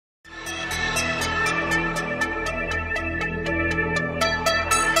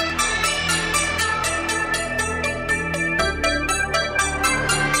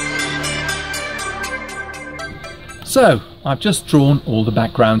So, I've just drawn all the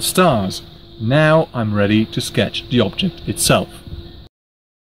background stars. Now I'm ready to sketch the object itself.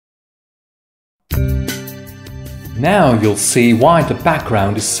 Now you'll see why the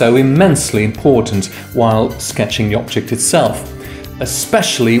background is so immensely important while sketching the object itself,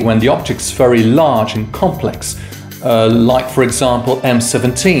 especially when the object's very large and complex, like for example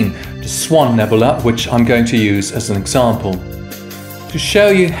M17, the Swan Nebula, which I'm going to use as an example. To show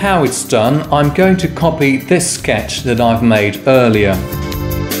you how it's done, I'm going to copy this sketch that I've made earlier.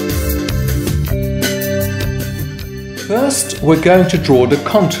 First, we're going to draw the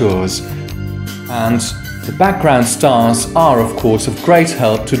contours, and the background stars are of course of great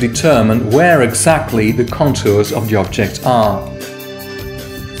help to determine where exactly the contours of the object are.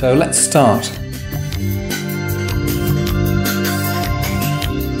 So let's start.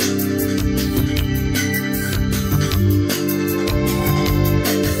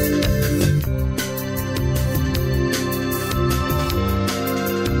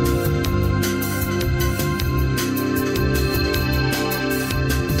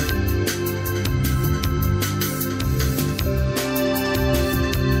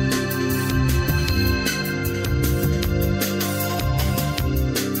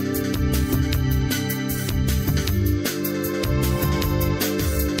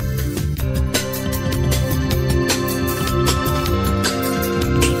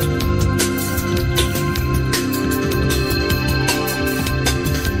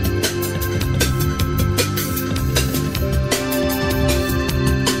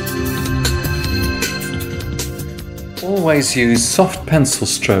 Always use soft pencil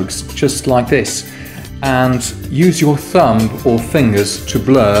strokes, just like this, and use your thumb or fingers to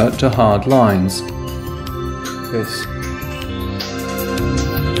blur the hard lines. This.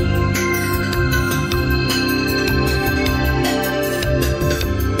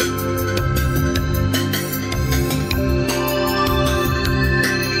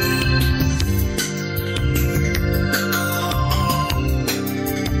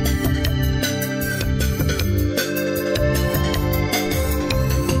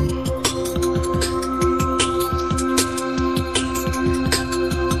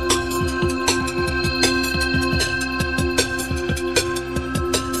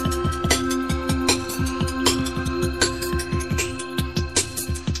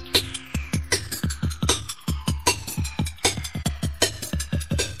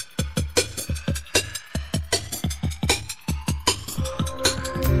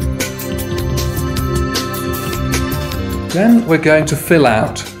 Then we're going to fill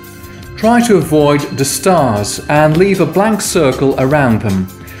out. Try to avoid the stars and leave a blank circle around them.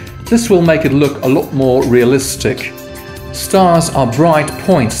 This will make it look a lot more realistic. Stars are bright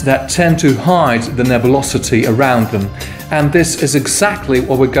points that tend to hide the nebulosity around them, and this is exactly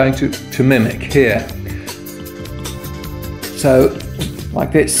what we're going to mimic here. So,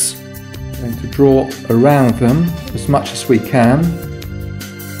 like this, we're going to draw around them as much as we can.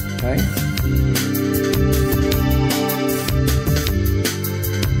 Okay.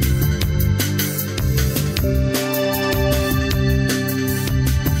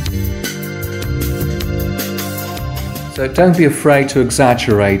 So don't be afraid to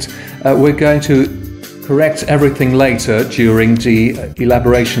exaggerate. We're going to correct everything later during the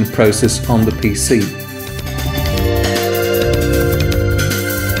elaboration process on the PC.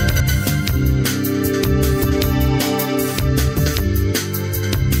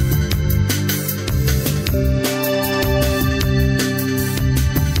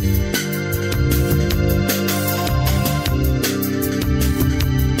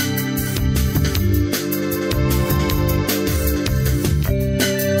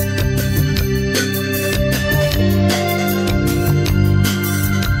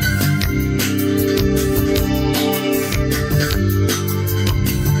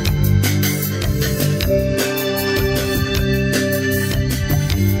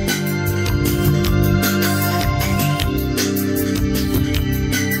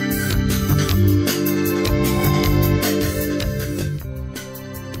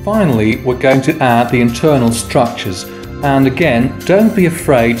 Finally, we're going to add the internal structures, and again, don't be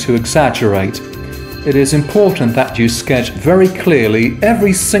afraid to exaggerate. It is important that you sketch very clearly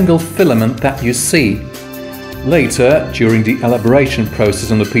every single filament that you see. Later, during the elaboration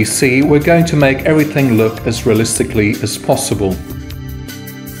process on the PC, we're going to make everything look as realistically as possible.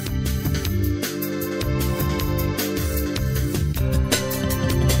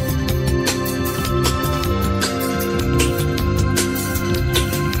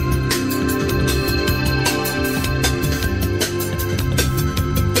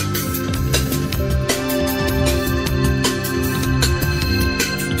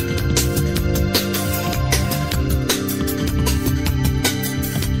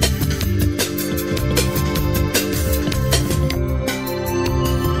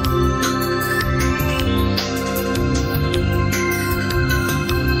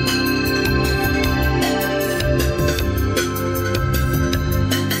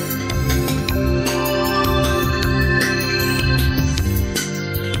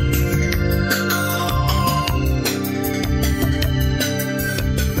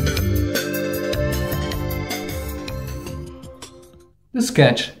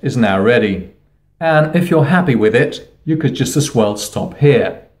 sketch is now ready, and if you're happy with it, you could just as well stop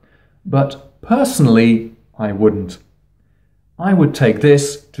here. But personally, I wouldn't. I would take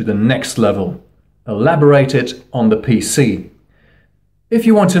this to the next level, elaborate it on the PC. If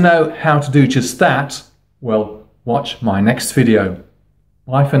you want to know how to do just that, well, watch my next video.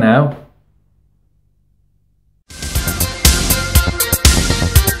 Bye for now.